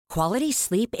Quality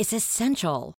sleep is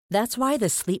essential. That's why the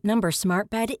Sleep Number Smart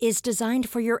Bed is designed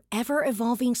for your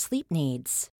ever-evolving sleep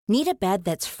needs. Need a bed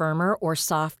that's firmer or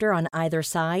softer on either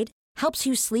side? Helps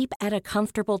you sleep at a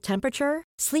comfortable temperature?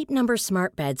 Sleep Number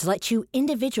Smart Beds let you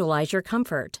individualize your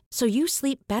comfort, so you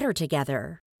sleep better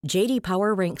together. J.D.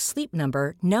 Power ranks Sleep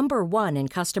Number number 1 in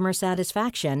customer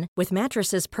satisfaction with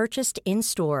mattresses purchased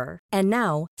in-store. And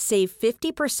now, save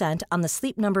 50% on the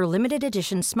Sleep Number Limited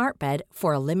Edition Smart Bed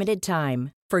for a limited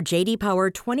time. For J.D. Power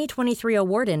 2023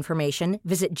 award information,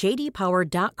 visit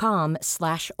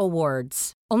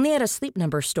jdpower.com/awards. Only at a Sleep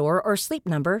Number store or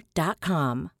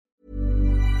sleepnumber.com.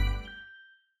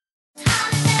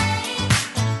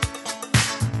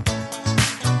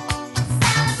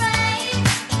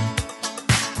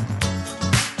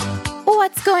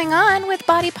 What's going on with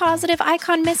body positive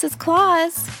icon Mrs.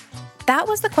 Claus? That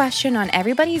was the question on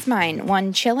everybody's mind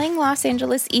one chilling Los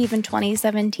Angeles Eve in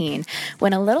 2017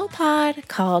 when a little pod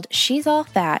called She's All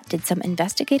Fat did some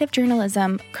investigative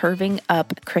journalism curving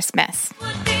up Christmas.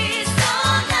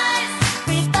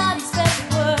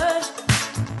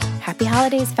 Happy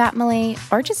holidays, family,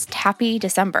 or just happy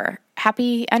December.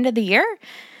 Happy end of the year.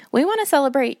 We want to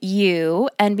celebrate you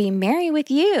and be merry with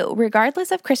you,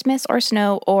 regardless of Christmas or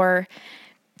snow or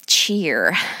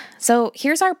cheer. So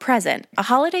here's our present, a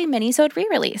holiday minisode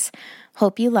re-release.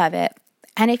 Hope you love it.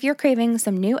 And if you're craving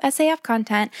some new SAF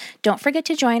content, don't forget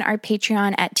to join our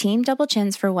Patreon at Team Double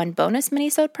Chins for one bonus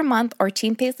minisode per month or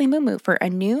Team Paisley Moo Moo for a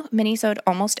new minisode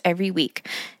almost every week.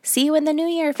 See you in the new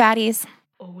year, fatties.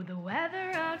 Oh, the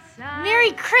weather outside.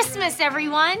 Merry Christmas,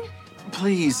 everyone!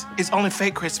 Please, it's only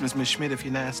fake Christmas, Miss Schmidt, if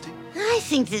you're nasty. I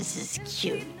think this is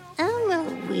cute. A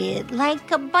little weird, like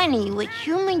a bunny with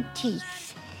human teeth.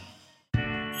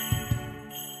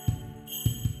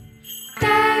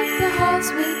 Deck the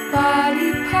halls with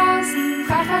body positive.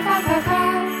 Fat, fat, fat, fat,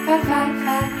 fat, fat, fat,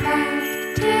 fat,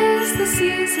 fat. 'Tis the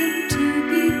season to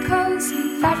be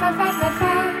cozy. Fat, fat, fat, fat,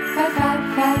 fat, fat, fat,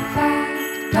 fat, fat.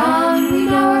 Don we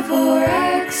now our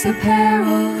 4X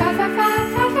apparel. Fat, fat, fat,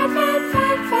 fat, fat, fat,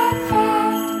 fat, fat,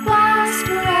 fat. Blast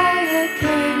Mariah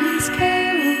Carey's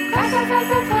carol. Fat, fat, fat,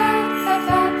 fat, fat, fat,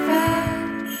 fat, fat,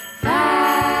 fat.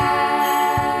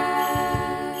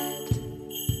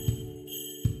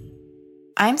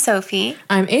 I'm Sophie,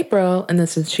 I'm April, and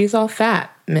this is She's All Fat,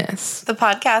 Miss. the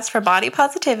podcast for body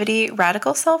positivity,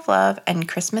 radical self-love, and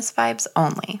Christmas vibes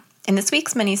only. In this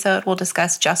week's minisode, we'll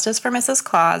discuss Justice for Mrs.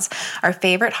 Claus, our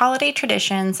favorite holiday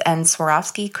traditions, and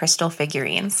Swarovski crystal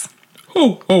figurines.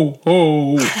 Ho, ho,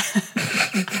 ho.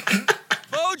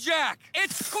 Bojack,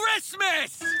 it's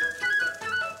Christmas!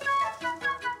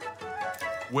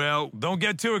 Well, don't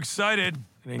get too excited.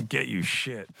 I didn't get you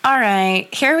shit. All right,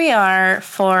 here we are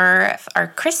for our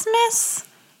Christmas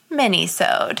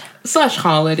minisode. /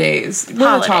 holidays.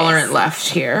 We're the tolerant left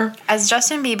here. As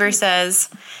Justin Bieber says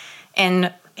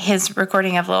in his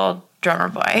recording of Little Drummer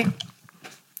Boy.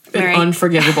 An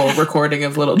unforgivable recording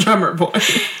of Little Drummer Boy.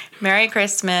 Merry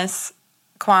Christmas,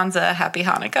 Kwanzaa, Happy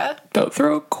Hanukkah. Don't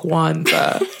throw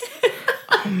Kwanzaa.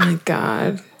 Oh my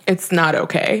God. It's not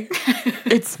okay.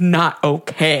 It's not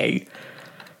okay.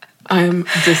 I'm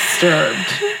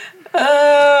disturbed.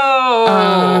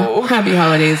 Oh. Happy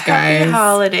holidays, guys. Happy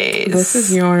holidays. This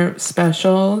is your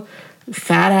special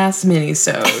fat-ass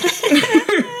mini-sode.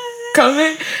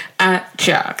 Coming at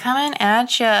ya. Coming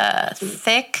at ya.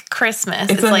 Thick Christmas.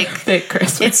 It's like thick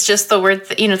Christmas. It's just the word,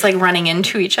 it's like running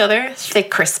into each other.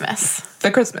 Thick Christmas.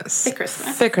 Thick Christmas. Thick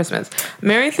Christmas. Thick Christmas.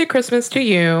 Merry Thick Christmas to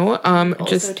you.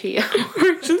 Also to you.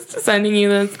 We're just sending you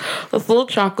this little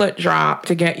chocolate drop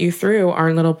to get you through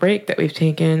our little break that we've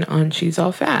taken on She's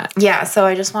All Fat. Yeah, so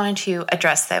I just wanted to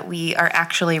address that we are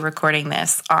actually recording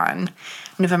this on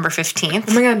November 15th.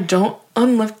 Oh my God, don't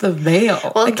unlift the veil.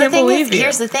 Well, I can't believe you.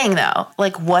 Here's the thing, though.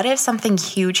 Like, what if something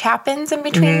huge happens in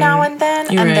between now and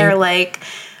then? You're right. They're like,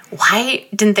 why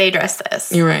didn't they address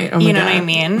this? You're right. Oh my you know God. what I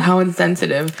mean? How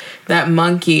insensitive. That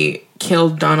monkey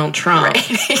killed Donald Trump. Right,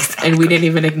 exactly. And we didn't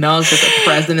even acknowledge that the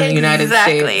president of the United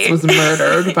States was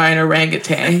murdered by an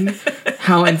orangutan.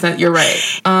 How insensitive. You're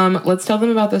right. Let's tell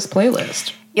them about this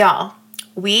playlist. Y'all,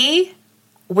 we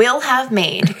will have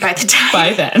made, by the time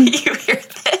By then. you hear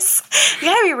this, you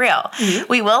gotta be real. Mm-hmm.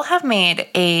 We will have made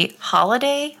a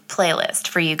holiday playlist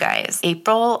for you guys.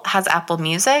 April has Apple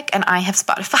Music and I have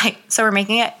Spotify. So we're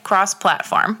making it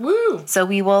cross-platform. Woo! So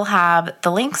we will have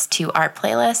the links to our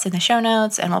playlist in the show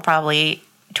notes and we'll probably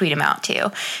tweet them out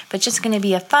too. But just gonna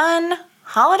be a fun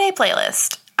holiday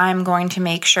playlist. I'm going to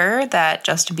make sure that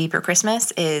Justin Bieber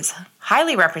Christmas is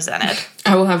highly represented.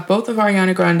 I will have both of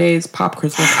Ariana Grande's pop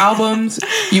Christmas albums.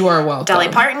 You are welcome. Dolly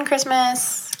Parton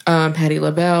Christmas. Patti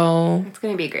LaBelle. It's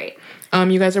going to be great.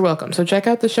 You guys are welcome. So check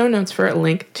out the show notes for a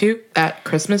link to that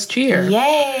Christmas cheer.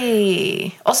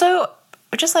 Yay! Also, I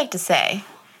would just like to say,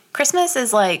 Christmas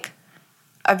is like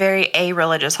a very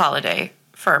a-religious holiday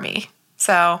for me.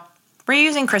 So we're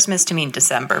using Christmas to mean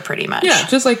December pretty much. Yeah,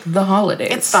 just like the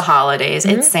holidays. It's the holidays.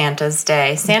 It's Santa's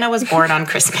day. Santa was born on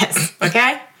Christmas,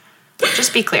 okay?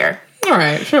 Just be clear. All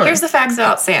right, sure. Here's the facts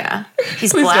about Santa.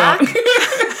 He's Please black.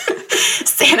 don't.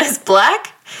 Santa's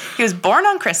black. He was born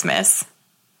on Christmas.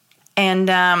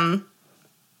 And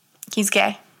he's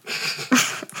gay.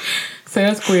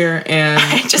 Santa's queer, and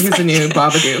he's a new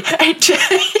Babadook.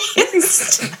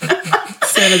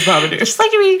 Santa's Babadook. Just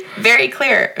like to be very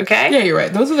clear, okay? Yeah, you're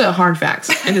right. Those are the hard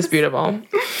facts. Indisputable.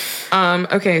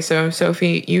 Okay, so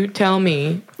Sophie, you tell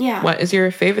me, what is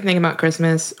your favorite thing about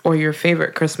Christmas or your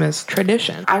favorite Christmas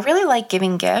tradition? I really like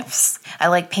giving gifts. I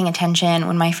like paying attention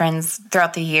when my friends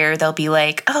throughout the year, they'll be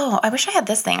like, oh, I wish I had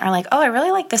this thing. Or like, oh, I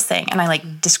really like this thing. And I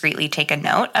like discreetly take a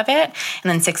note of it.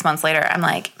 And then 6 months later, I'm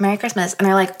like, Merry Christmas. And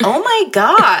they're like, oh my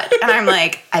God. And I'm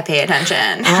like, I pay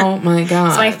attention. Oh my God.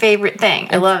 It's my favorite thing.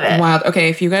 I love it. Wild. Okay,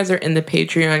 if you guys are in the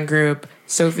Patreon group,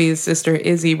 Sophie's sister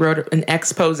Izzy wrote an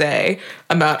expose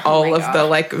about all of the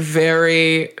like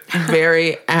very,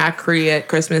 very accurate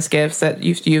Christmas gifts that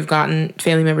you've gotten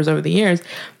family members over the years.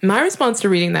 My response to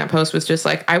reading that post was just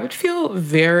like, I would feel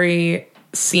very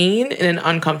seen in an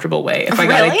uncomfortable way if I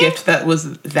got a gift that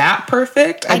was that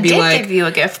perfect. I'd be like, give you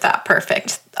a gift that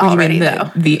perfect already, though.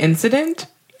 The incident?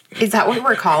 Is that what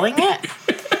we're calling it?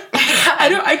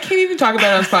 I can't even talk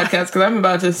about it on this podcast because I'm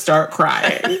about to start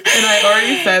crying. And I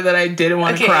already said that I didn't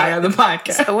want to cry on the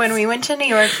podcast. So when we went to New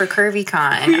York for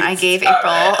CurvyCon, I gave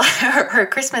April her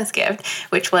Christmas gift,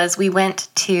 which was we went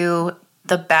to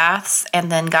the baths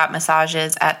and then got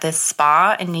massages at this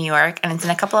spa in New York. And it's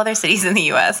in a couple other cities in the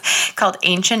U.S. called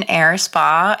Ancient Air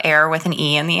Spa, air with an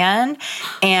E in the end.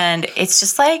 And it's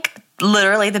just like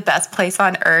literally the best place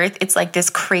on earth. It's like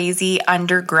this crazy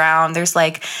underground. There's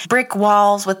like brick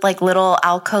walls with like little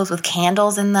alcoves with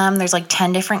candles in them. There's like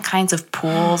 10 different kinds of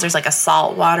pools. There's like a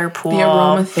saltwater pool. The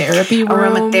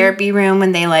aromatherapy room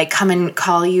when they like come and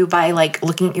call you by like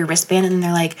looking at your wristband and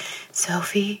they're like,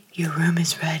 Sophie, your room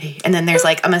is ready. And then there's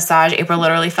like a massage. April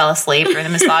literally fell asleep during the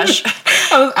massage.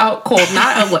 I was out cold.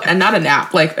 Not a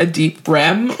nap, like a deep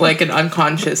REM, like an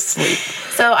unconscious sleep.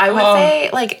 So I would say,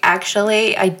 like,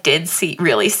 actually, I did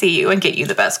really see you and get you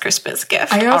the best Christmas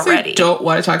gift I also already. Don't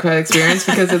want to talk about experience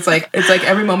because it's like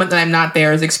every moment that I'm not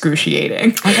there is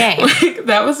excruciating. Okay. Like,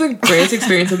 that was the greatest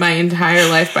experience of my entire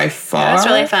life by far. Yeah, it was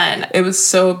really fun. It was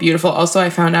so beautiful. Also, I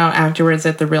found out afterwards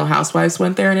that the Real Housewives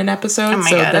went there in an episode. Oh my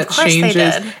so God, that of course changes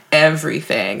they did.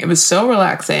 Everything. It was so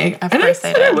relaxing. Of course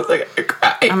they did. I was like, I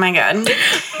cried. Oh my God. But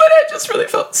I just really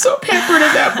felt so pampered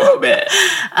in that moment.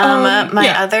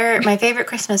 My favorite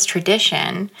Christmas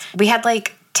tradition, we had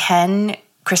like 10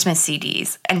 Christmas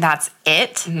CDs and that's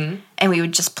it. Mm-hmm. And we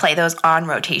would just play those on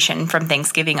rotation from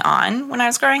Thanksgiving on when I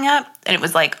was growing up. And it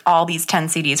was like all these 10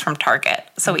 CDs from Target.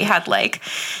 So we had like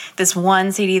this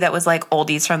one CD that was like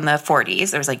oldies from the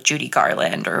 40s. There was like Judy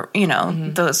Garland or,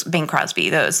 those Bing Crosby,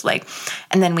 those like,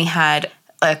 and then we had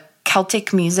a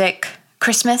Celtic music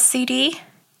Christmas CD.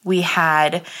 We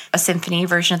had a symphony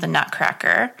version of the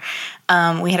Nutcracker.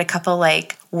 We had a couple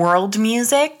like world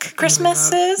music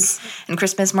Christmases. And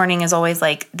Christmas morning is always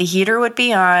like the heater would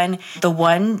be on, the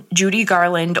one Judy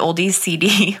Garland oldies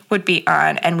CD would be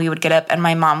on, and we would get up and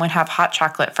my mom would have hot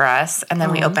chocolate for us, and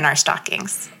then we open our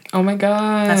stockings. Oh my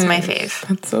God. That's my fave.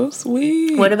 That's so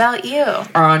sweet. What about you?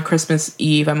 Or on Christmas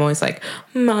Eve, I'm always like,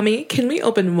 Mommy, can we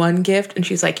open one gift? And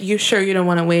she's like, you sure you don't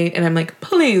want to wait? And I'm like,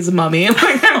 please, Mommy. I'm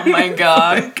like, oh my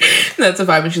God. That's a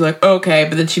vibe. And she's like, okay.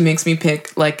 But then she makes me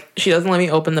pick, like, she doesn't let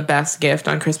me open the best gift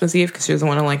on Christmas Eve because she doesn't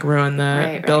want to, like, ruin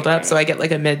the build up. Right. So I get,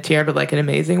 like, a mid-tier but, like, an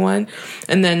amazing one.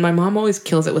 And then my mom always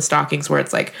kills it with stockings where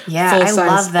it's, like, full-size. I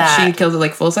love that. She kills it,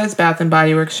 like, full-size Bath &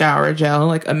 Body Works shower gel,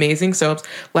 like, amazing soaps.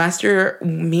 Last year,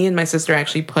 me and my sister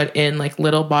actually put in like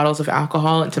little bottles of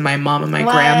alcohol into my mom and my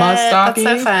grandma's stocking.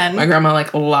 That's so fun. My grandma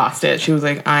like lost it. She was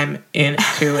like, I'm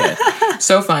into it.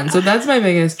 So fun. So that's my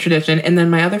biggest tradition. And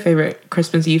then my other favorite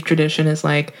Christmas Eve tradition is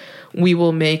like we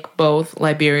will make both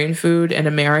Liberian food and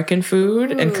American food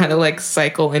and kind of like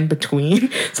cycle in between.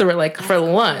 So we're like for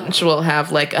lunch we'll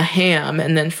have like a ham,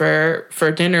 and then for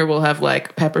dinner we'll have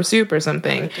like pepper soup or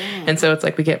something. And so it's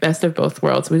like we get best of both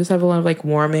worlds. We just have a lot of like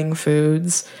warming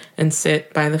foods and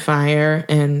sit by the fire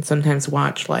and sometimes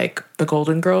watch like the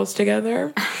Golden Girls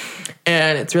together.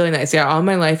 And it's really nice. Yeah, all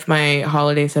my life my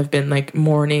holidays have been like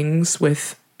mornings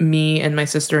with me and my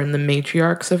sister and the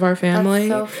matriarchs of our family.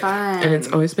 That's so fun. And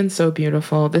it's always been so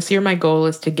beautiful. This year my goal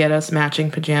is to get us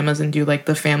matching pajamas and do like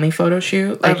the family photo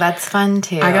shoot. Like, that's fun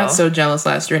too. I got so jealous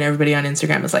last year and everybody on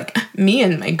Instagram was like, me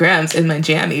and my grams in my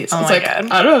jammies. Oh it's my like,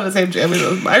 God. I don't have the same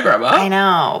jammies as my grandma. I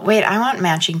know. Wait, I want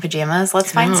matching pajamas.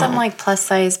 Let's find some like plus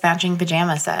size matching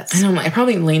pajama sets. I know. I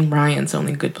probably Lane Bryant's the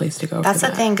only good place to go. That's for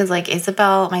the that. thing, because like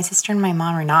Isabel, my sister and my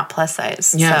mom are not plus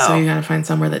size. Yeah, so you gotta find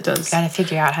somewhere that does. Gotta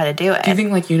figure out how to do it. Do you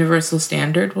think like Universal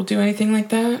Standard will do anything like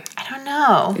that? I don't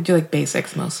know. They do like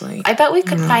basics mostly. I bet we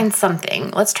could find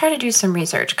something. Let's try to do some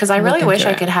research, because I really wish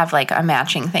I could have like a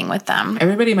matching thing with them.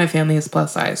 Everybody in my family is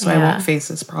plus size, so I won't face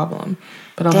this problem.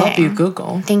 But I'll help you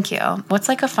Google. Thank you. What's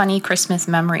like a funny Christmas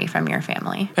memory from your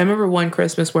family? I remember one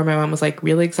Christmas where my mom was like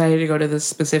really excited to go to this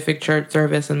specific church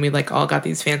service, and we like all got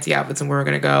these fancy outfits and we were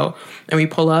gonna go. And we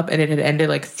pull up and it had ended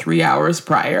like 3 hours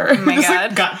prior. Oh my just, God.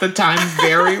 like, got the time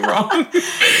very wrong.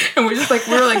 And we're just like,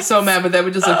 we were like so mad, but then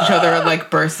we just looked at each other and like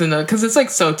burst into, because it's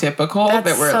like so typical that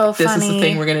we're so this is the funny.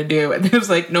 thing we're gonna do. And it was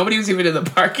like nobody was even in the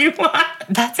parking lot.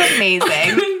 That's amazing.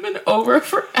 It had been over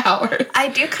for hours. I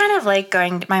do kind of like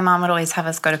going. My mom would always have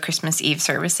us go to Christmas Eve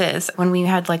services. When we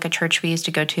had like a church we used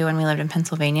to go to when we lived in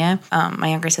Pennsylvania, my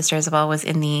younger sister Isabel was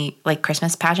in the like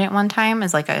Christmas pageant one time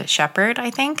as like a shepherd, I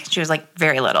think. She was like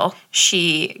very little.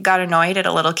 She got annoyed at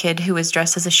a little kid who was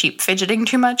dressed as a sheep fidgeting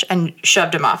too much and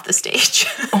shoved him off the stage.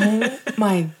 Oh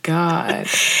my God.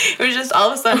 It was just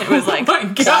all of a sudden it was like, oh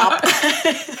my God.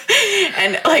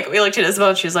 And like we looked at Isabel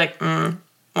and she was like,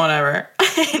 whatever.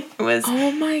 It was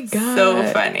oh my God. so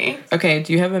funny. Okay,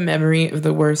 do you have a memory of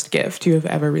the worst gift you have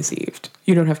ever received?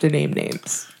 You don't have to name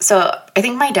names. So I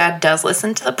think my dad does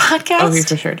listen to the podcast. Oh, he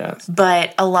for sure does.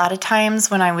 But a lot of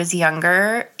times when I was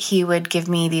younger, he would give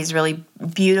me these really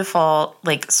beautiful,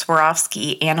 like,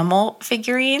 Swarovski animal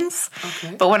figurines.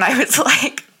 Okay. But when I was,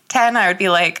 like, 10, I would be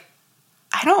like,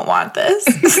 I don't want this.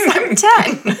 I'm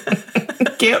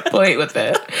 10. Can't play with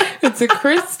it. It's a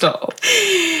crystal.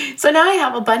 So now I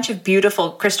have a bunch of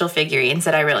beautiful crystal figurines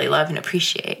that I really love and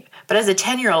appreciate. But as a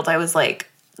 10-year-old, I was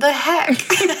like, the heck?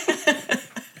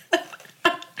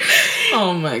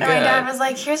 Oh my God. And my dad was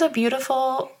like, here's a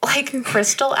beautiful, like,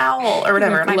 crystal owl or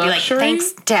whatever. Like and I'd luxury? be like,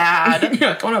 thanks, Dad.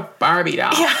 You're like, I want a Barbie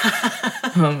doll. Yeah.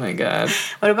 Oh my God.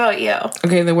 What about you?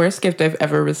 Okay, the worst gift I've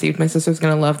ever received. My sister's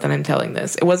going to love that I'm telling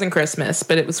this. It wasn't Christmas,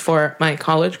 but it was for my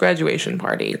college graduation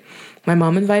party. My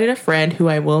mom invited a friend who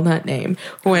I will not name,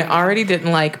 who I already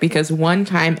didn't like because one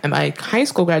time at my high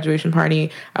school graduation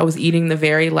party, I was eating the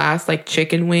very last like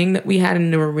chicken wing that we had,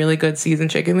 and they were really good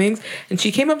seasoned chicken wings. And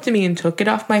she came up to me and took it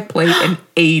off my plate and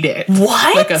ate it.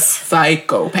 What? Like a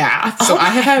psychopath. So I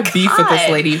have had beef with this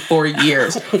lady for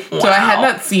years. Wow. So I had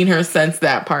not seen her since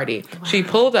that party. Wow. She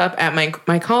pulled up at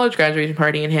my college graduation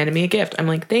party and handed me a gift. I'm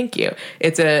like, thank you.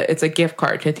 It's a gift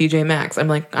card to TJ Maxx. I'm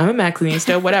like, I'm a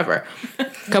Maxxinista, whatever.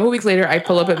 A couple weeks later, I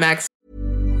pull up at Max.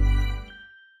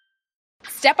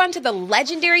 Step onto the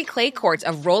legendary clay courts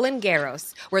of Roland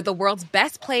Garros, where the world's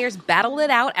best players battle it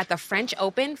out at the French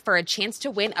Open for a chance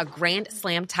to win a Grand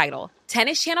Slam title.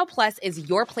 Tennis Channel Plus is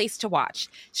your place to watch.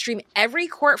 Stream every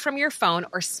court from your phone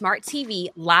or smart TV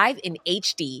live in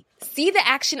HD. See the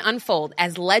action unfold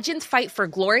as legends fight for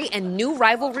glory and new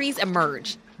rivalries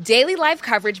emerge. Daily live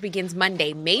coverage begins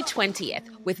Monday, May 20th,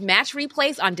 with match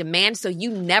replays on demand so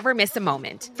you never miss a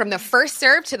moment. From the first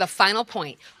serve to the final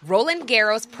point, Roland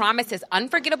Garros promises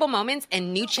unforgettable moments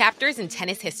and new chapters in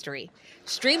tennis history.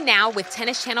 Stream now with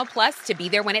Tennis Channel Plus to be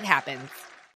there when it happens.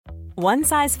 One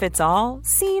size fits all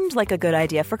seemed like a good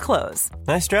idea for clothes.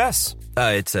 Nice dress.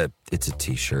 It's a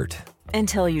t-shirt.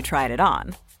 Until you tried it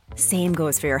on. Same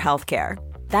goes for your healthcare.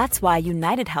 That's why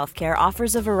United Healthcare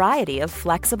offers a variety of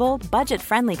flexible,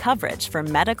 budget-friendly coverage for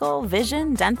medical,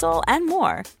 vision, dental, and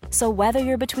more. So whether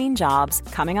you're between jobs,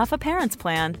 coming off a parent's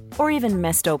plan, or even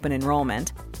missed open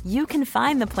enrollment, you can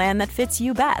find the plan that fits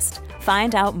you best.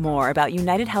 Find out more about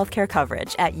United Healthcare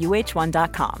coverage at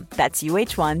uh1.com. That's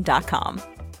uh1.com.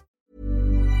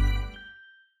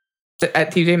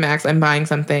 At TJ Maxx, I'm buying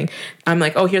something. I'm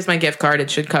like, oh, here's my gift card. It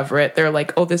should cover it. They're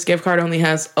like, oh, this gift card only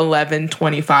has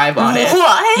 $11.25 on it.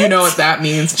 What? You know what that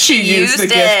means? She used the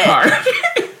gift card.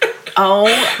 Oh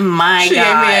my She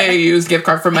God. gave me a used gift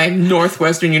card for my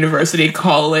Northwestern University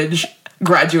college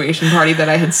graduation party that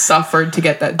I had suffered to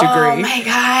get that degree. Oh my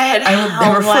God.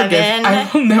 I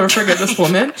will never forget this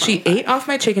woman. She ate off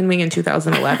my chicken wing in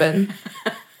 2011.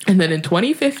 And then in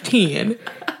 2015,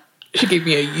 she gave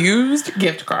me a used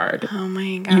gift card. Oh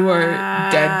my God. You are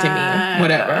dead to me.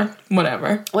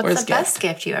 Whatever. What's Where's the best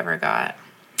gift you ever got?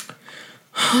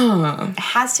 It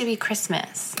has to be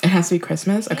Christmas. It has to be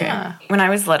Christmas? Okay. Yeah. When I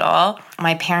was little,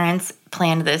 my parents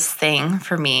planned this thing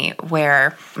for me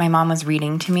where my mom was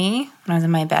reading to me when I was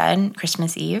in my bed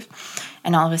Christmas Eve,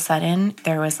 and all of a sudden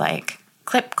there was like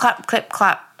clip, clap, clip,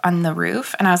 clap on the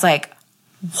roof, and I was like,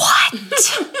 what?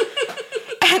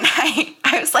 And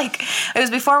I was like, it was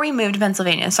before we moved to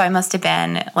Pennsylvania, so I must have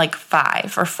been like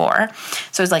 5 or 4.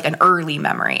 So it was like an early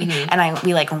memory. And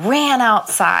we like ran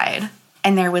outside,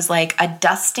 and there was like a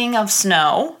dusting of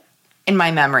snow in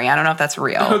my memory. I don't know if that's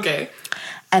real. Okay.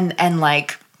 And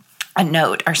like a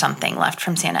note or something left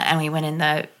from Santa, and we went in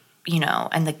the,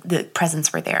 and the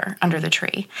presents were there under the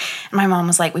tree. And my mom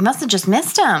was like, we must have just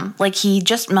missed him. Like, he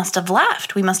just must have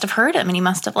left. We must have heard him, and he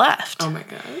must have left. Oh, my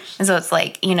gosh. And so it's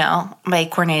like, I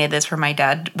coordinated this for my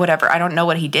dad, whatever. I don't know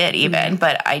what he did even,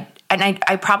 but I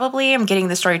probably am getting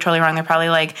the story totally wrong. They're probably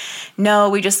like, no,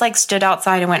 we just like stood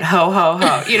outside and went, ho, ho,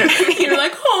 ho. You know what I mean? You're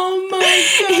like, oh my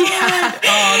God. Yeah.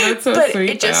 Oh, that's so but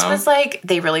sweet. It just was like,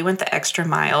 they really went the extra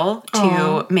mile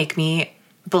to make me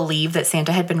believe that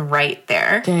Santa had been right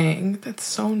there. Dang, that's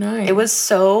so nice. It was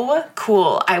so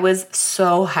cool. I was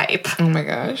so hype. Oh my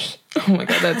gosh. Oh my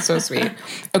God, that's so sweet.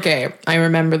 Okay, I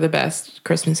remember the best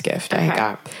Christmas gift I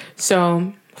got.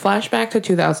 So, flashback to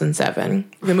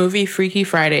 2007. The movie Freaky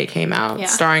Friday came out,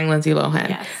 starring Lindsay Lohan.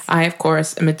 Yes. I, of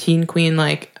course, am a teen queen.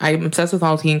 Like, I'm obsessed with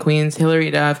all teen queens.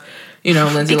 Hilary Duff,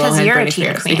 Lindsay Lohan, Britney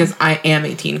Spears. Because I am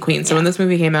a teen queen. So when this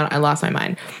movie came out, I lost my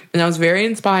mind. And I was very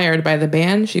inspired by the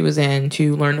band she was in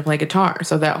to learn to play guitar.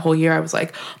 So that whole year I was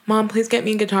like, Mom, please get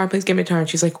me a guitar. Please get me a guitar. And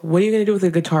she's like, what are you going to do with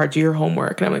a guitar? Do your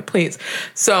homework. And I'm like, please.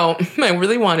 So I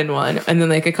really wanted one. And then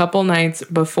like a couple nights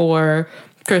before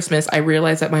Christmas, I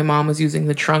realized that my mom was using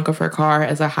the trunk of her car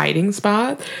as a hiding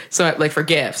spot. So like for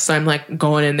gifts. So I'm like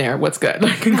going in there. What's good?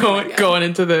 Like going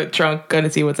into the trunk, going to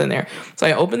see what's in there. So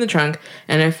I open the trunk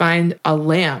and I find a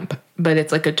lamp, but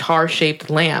it's like a guitar-shaped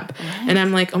lamp. What? And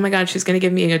I'm like, oh my God, she's going to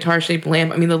give me a guitar-shaped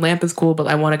lamp. I mean, the lamp is cool, but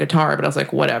I want a guitar. But I was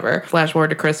like, whatever. Flash forward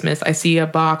to Christmas. I see a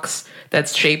box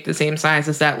that's shaped the same size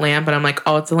as that lamp. And I'm like,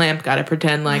 oh, it's a lamp. Got to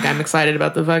pretend like I'm excited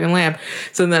about the fucking lamp.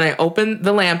 So then I open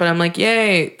the lamp and I'm like,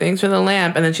 yay, thanks for the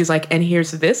lamp. And then she's like, and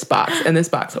here's this box. And this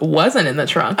box wasn't in the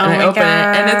trunk. And I open it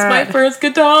and it's my first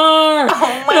guitar.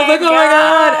 Oh my and I was like, oh my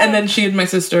God. And then she and my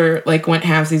sister like went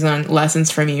halvesies on lessons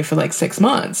for me for like 6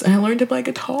 months. And I learned to play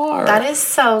guitar. That is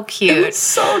so cute. It was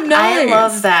so nice. I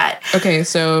love that. Okay,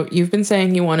 so you've been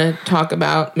saying you want to talk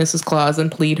about Mrs. Claus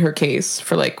and plead her case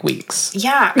for like weeks.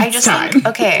 Yeah, I just think,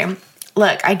 okay,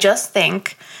 look, I just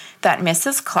think that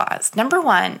Mrs. Claus, number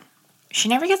one, she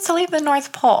never gets to leave the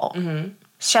North Pole. Mm-hmm.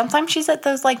 Sometimes she's at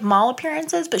those like mall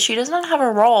appearances, but she does not have a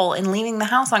role in leaving the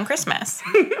house on Christmas.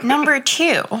 Number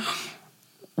two,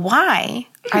 why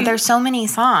are there so many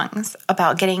songs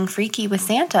about getting freaky with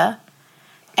Santa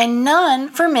and none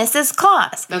for Mrs.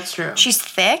 Claus? That's true. She's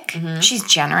thick. Mm-hmm. She's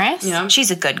generous. Yeah.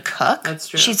 She's a good cook. That's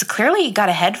true. She's clearly got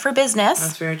a head for business.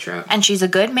 That's very true. And she's a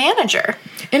good manager.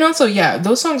 And also, yeah,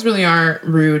 those songs really aren't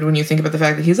rude when you think about the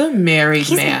fact that he's a married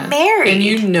man. He's married. And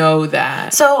you know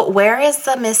that. So where is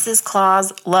the Mrs.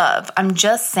 Claus love? I'm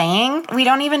just saying, we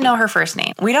don't even know her first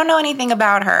name. We don't know anything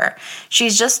about her.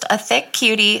 She's just a thick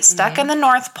cutie stuck in the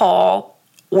North Pole,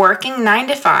 working 9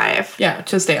 to 5. Yeah,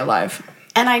 to stay alive.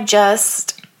 And I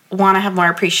just want to have more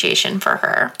appreciation for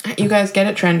her. You guys get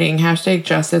it trending. Hashtag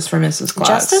justice for Mrs. Claus.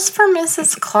 Justice for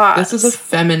Mrs. Claus. This is a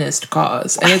feminist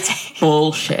cause, and it's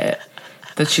bullshit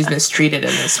that she's mistreated in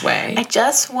this way. I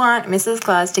just want Mrs.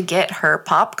 Claus to get her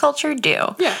pop culture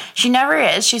due. Yeah. She never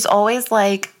is. She's always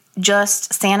like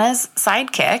just Santa's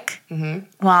sidekick,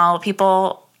 while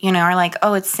people, are like,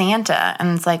 oh, it's Santa.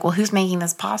 And it's like, well, who's making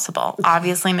this possible?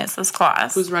 Obviously, Mrs.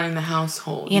 Claus. Who's running the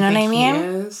household? You know what I mean? He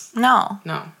is? No.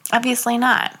 Obviously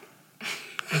not.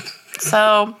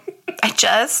 So I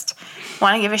just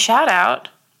want to give a shout out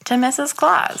to Mrs.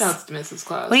 Claus. Shouts to Mrs.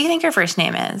 Claus. What do you think her first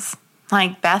name is?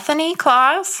 Like Bethany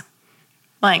Claus?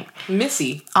 Like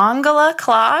Missy. Angela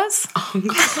Claus?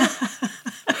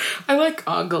 I like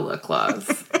Angela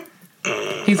Claus.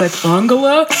 He's like,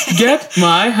 Angela, get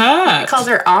my hat. He calls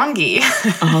her Angie.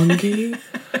 Angie?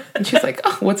 And she's like,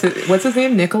 oh, what's his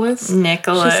name? Nicholas?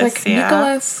 Nicholas, she's like,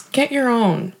 Nicholas, get your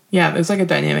own. Yeah, there's like a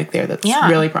dynamic there that's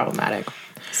really problematic.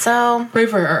 So, pray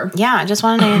for her. Yeah, I just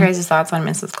want to know your guys' thoughts on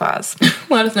Mrs. Claus.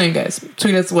 Let us know, you guys.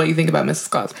 Tweet us what you think about Mrs.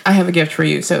 Claus. I have a gift for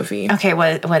you, Sophie. Okay,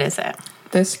 what is it?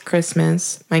 This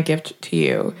Christmas, my gift to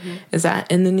you is that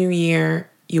in the new year,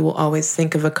 you will always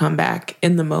think of a comeback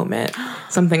in the moment.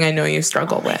 Something I know you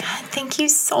struggle with. God, thank you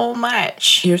so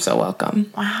much. You're so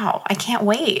welcome. Wow, I can't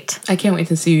wait. I can't wait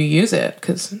to see you use it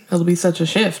because it'll be such a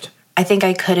shift. I think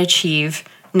I could achieve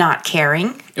not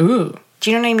caring. Ooh. Do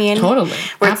you know what I mean? Totally.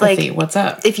 Where Apathy, it's like, what's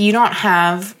up? If you don't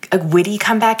have a witty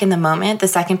comeback in the moment, the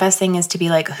second best thing is to be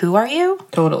like, who are you?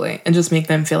 Totally. And just make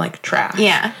them feel like trash.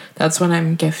 Yeah. That's what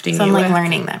I'm gifting So you I'm like with.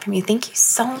 learning that from you. Thank you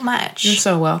so much. You're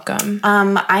so welcome.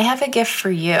 I have a gift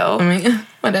for you.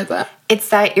 What is that? It's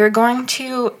that you're going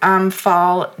to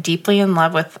fall deeply in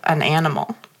love with an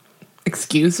animal.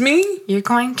 Excuse me? You're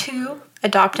going to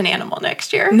adopt an animal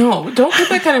next year. No, don't put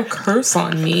that kind of curse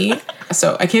on me.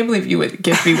 So I can't believe you would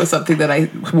gift me with something that I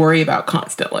worry about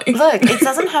constantly. Look, it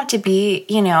doesn't have to be,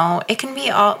 it can be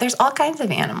there's all kinds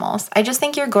of animals. I just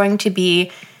think you're going to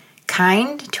be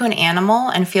kind to an animal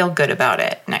and feel good about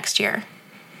it next year.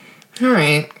 All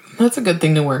right. That's a good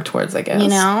thing to work towards, I guess.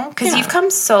 Because you've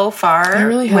come so far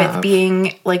with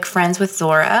being like friends with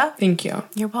Zora. Thank you.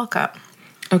 You're welcome.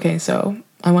 Okay, so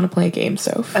I want to play a game,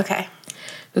 Soph. Okay.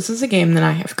 This is a game that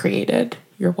I have created.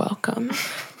 You're welcome.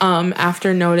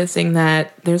 After noticing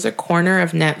that there's a corner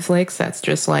of Netflix that's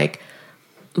just like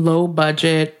low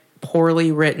budget,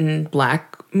 poorly written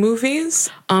black movies,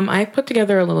 I put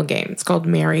together a little game. It's called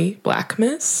Merry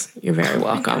Blackmas. You're very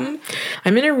welcome.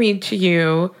 I'm going to read to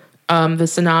you the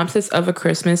synopsis of a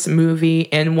Christmas movie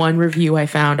in one review I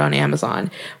found on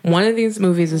Amazon. One of these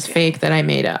movies is fake that I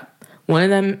made up. One of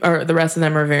them, or the rest of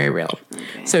them, are very real.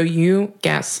 Okay. So you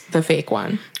guess the fake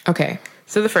one. Okay,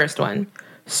 so the first one.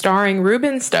 Starring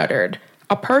Ruben Studdard,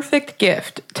 A Perfect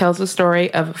Gift tells the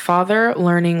story of a father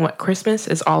learning what Christmas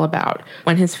is all about.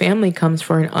 When his family comes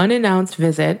for an unannounced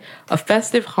visit, a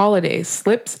festive holiday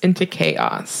slips into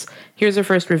chaos. Here's the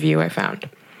first review I found.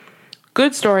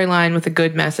 Good storyline with a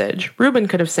good message. Ruben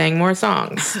could have sang more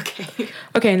songs.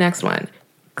 Okay, next one.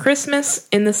 Christmas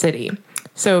in the City.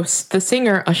 So the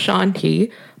singer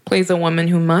Ashanti plays a woman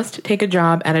who must take a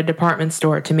job at a department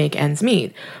store to make ends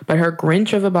meet, but her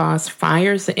Grinch of a boss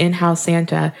fires the in-house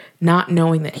Santa, not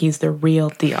knowing that he's the real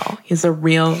deal. He's the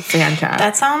real Santa.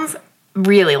 That sounds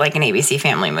really like an ABC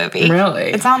Family movie.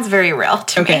 Really? It sounds very real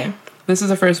to me. Okay, this is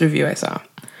the first review I saw.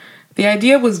 The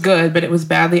idea was good, but it was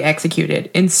badly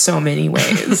executed in so many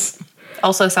ways.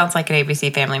 Also sounds like an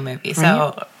ABC Family movie.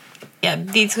 So, yeah,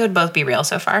 these could both be real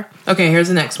so far. Okay, here's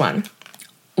the next one.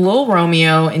 Lil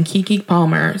Romeo and Keke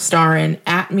Palmer star in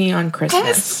At Me on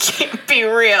Christmas. This can't be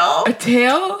real. A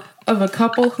tale of a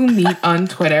couple who meet on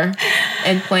Twitter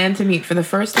and plan to meet for the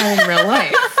first time in real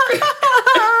life.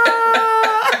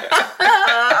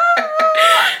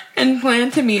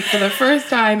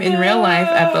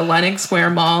 At the Lenox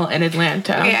Square Mall in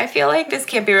Atlanta. Okay, I feel like this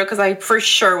can't be real because I for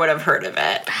sure would have heard of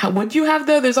it. How would you have,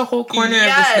 though? There's a whole corner of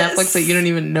this Netflix that you don't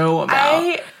even know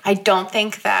about. I don't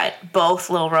think that both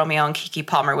Lil Romeo and Keke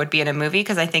Palmer would be in a movie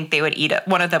because I think they would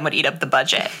one of them would eat up the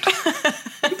budget.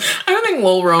 I don't think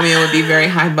Lil Romeo would be very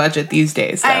high budget these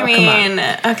days, though. I mean,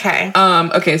 okay.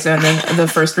 Okay, so then the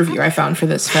first review I found for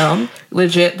this film,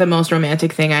 legit the most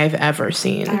romantic thing I've ever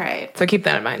seen. All right. So keep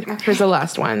that in mind. Okay. Here's the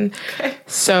last one. Okay.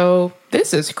 So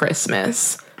this is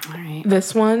Christmas. All right.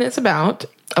 This one is about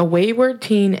a wayward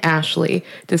teen, Ashley,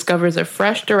 discovers a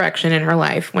fresh direction in her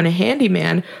life when a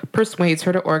handyman persuades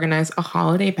her to organize a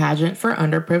holiday pageant for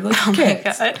underprivileged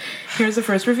kids. My God. Here's the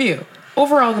first review.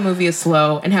 Overall, the movie is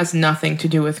slow and has nothing to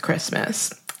do with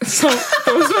Christmas. So those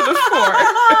are the four.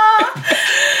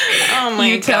 Oh my God.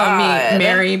 You tell me,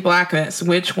 Merry Blackmas,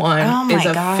 which one is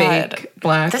a fake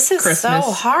black This is Christmas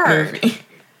so hard. movie?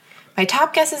 My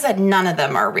top guess is that none of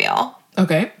them are real.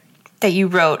 Okay. That you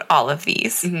wrote all of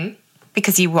these. Mm-hmm.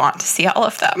 Because you want to see all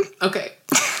of them. Okay.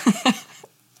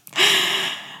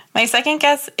 My second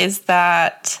guess is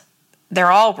that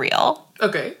they're all real.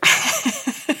 Okay.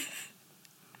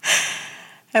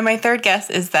 And my third guess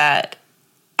is that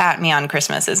At Me on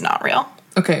Christmas is not real.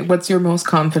 Okay, what's your most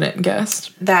confident guess?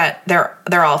 That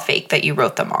they're all fake, that you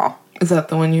wrote them all. Is that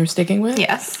the one you're sticking with?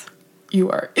 Yes. You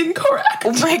are incorrect.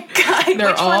 Oh my God.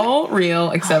 They're all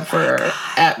real except for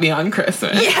At Me on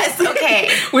Christmas. Yes, okay.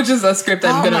 Which is a script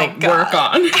I'm going to work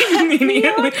on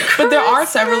immediately. But there are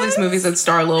several of these movies that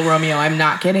star Lil Romeo. I'm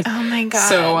not kidding. Oh my God.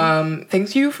 So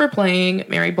thanks you for playing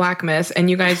Merry Blackmas. And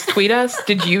you guys tweet us.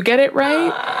 Did you get it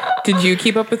right? Did you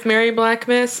keep up with Merry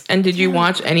Blackmas? And did you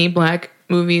watch any black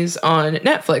movies on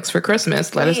Netflix for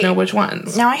Christmas? Let us know which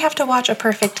ones. Now I have to watch A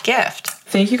Perfect Gift.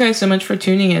 Thank you guys so much for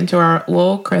tuning in to our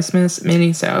Lil Christmas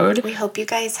mini-sode. We hope you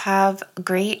guys have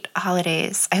great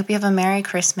holidays. I hope you have a Merry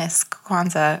Christmas,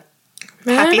 Kwanzaa.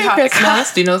 Merry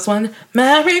Christmas. Do you know this one?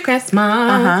 Merry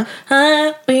Christmas.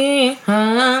 Happy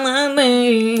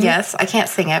holidays. Yes, I can't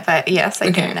sing it, but yes, I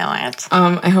do know it.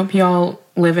 I hope you all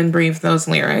live and breathe those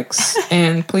lyrics.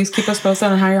 And please keep us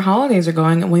posted on how your holidays are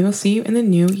going. And we will see you in the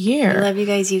new year. I love you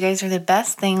guys. You guys are the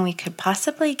best thing we could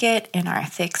possibly get in our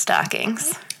thick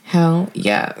stockings. Hell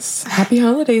yes. Happy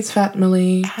holidays,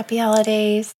 Fatmily. Happy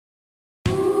holidays.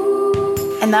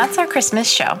 And that's our Christmas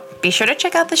show. Be sure to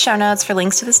check out the show notes for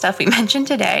links to the stuff we mentioned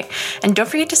today. And don't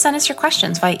forget to send us your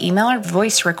questions via email or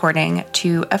voice recording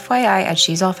to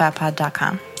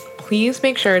fyi@shesallfatpod.com. Please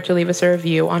make sure to leave us a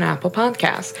review on Apple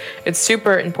Podcasts. It's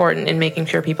super important in making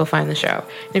sure people find the show.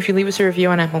 And if you leave us a review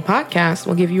on Apple Podcasts,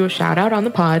 we'll give you a shout out on the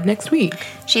pod next week.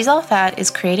 She's All Fat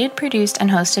is created, produced, and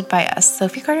hosted by us,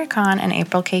 Sophie Carter-Kahn and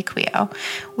April K. Quio.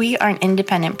 We are an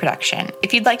independent production.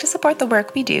 If you'd like to support the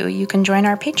work we do, you can join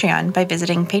our Patreon by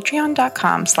visiting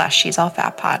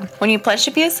patreon.com/shesallfatpod. When you pledge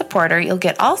to be a supporter, you'll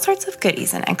get all sorts of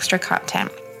goodies and extra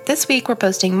content. This week, we're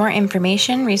posting more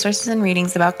information, resources, and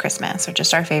readings about Christmas, or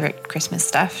just our favorite Christmas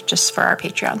stuff, just for our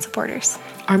Patreon supporters.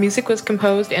 Our music was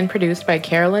composed and produced by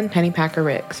Carolyn Pennypacker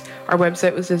Riggs. Our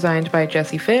website was designed by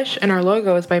Jesse Fish, and our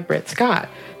logo is by Britt Scott.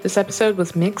 This episode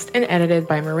was mixed and edited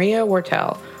by Maria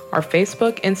Wortel. Our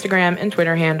Facebook, Instagram, and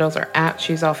Twitter handles are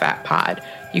 @She'sAllFatPod.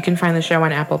 You can find the show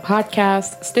on Apple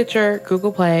Podcasts, Stitcher,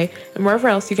 Google Play, and wherever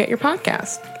else you get your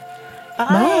podcasts. Bye.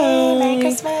 Bye. Merry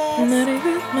Christmas. Merry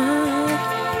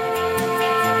Christmas.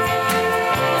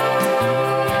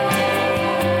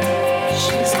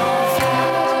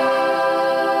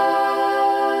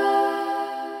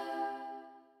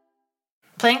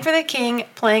 Playing for the king,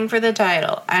 playing for the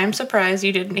title. I'm surprised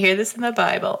you didn't hear this in the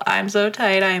Bible. I'm so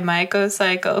tight I might go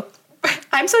psycho.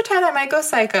 I'm so tight I might go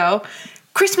psycho.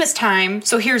 Christmas time,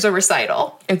 so here's a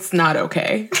recital. It's not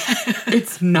okay.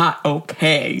 It's not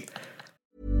okay.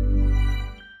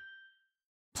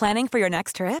 Planning for your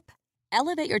next trip?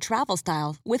 Elevate your travel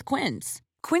style with Quince.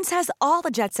 Quince has all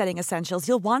the jet-setting essentials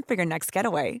you'll want for your next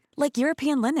getaway, like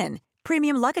European linen,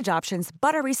 premium luggage options,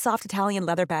 buttery soft Italian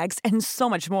leather bags, and so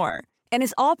much more. And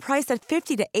is all priced at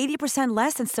 50 to 80%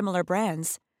 less than similar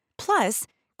brands. Plus,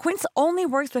 Quince only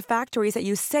works with factories that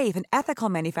use safe and ethical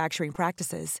manufacturing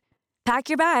practices. Pack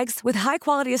your bags with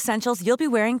high-quality essentials you'll be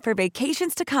wearing for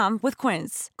vacations to come with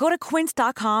Quince. Go to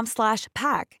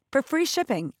quince.com/pack for free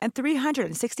shipping and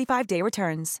 365-day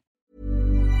returns.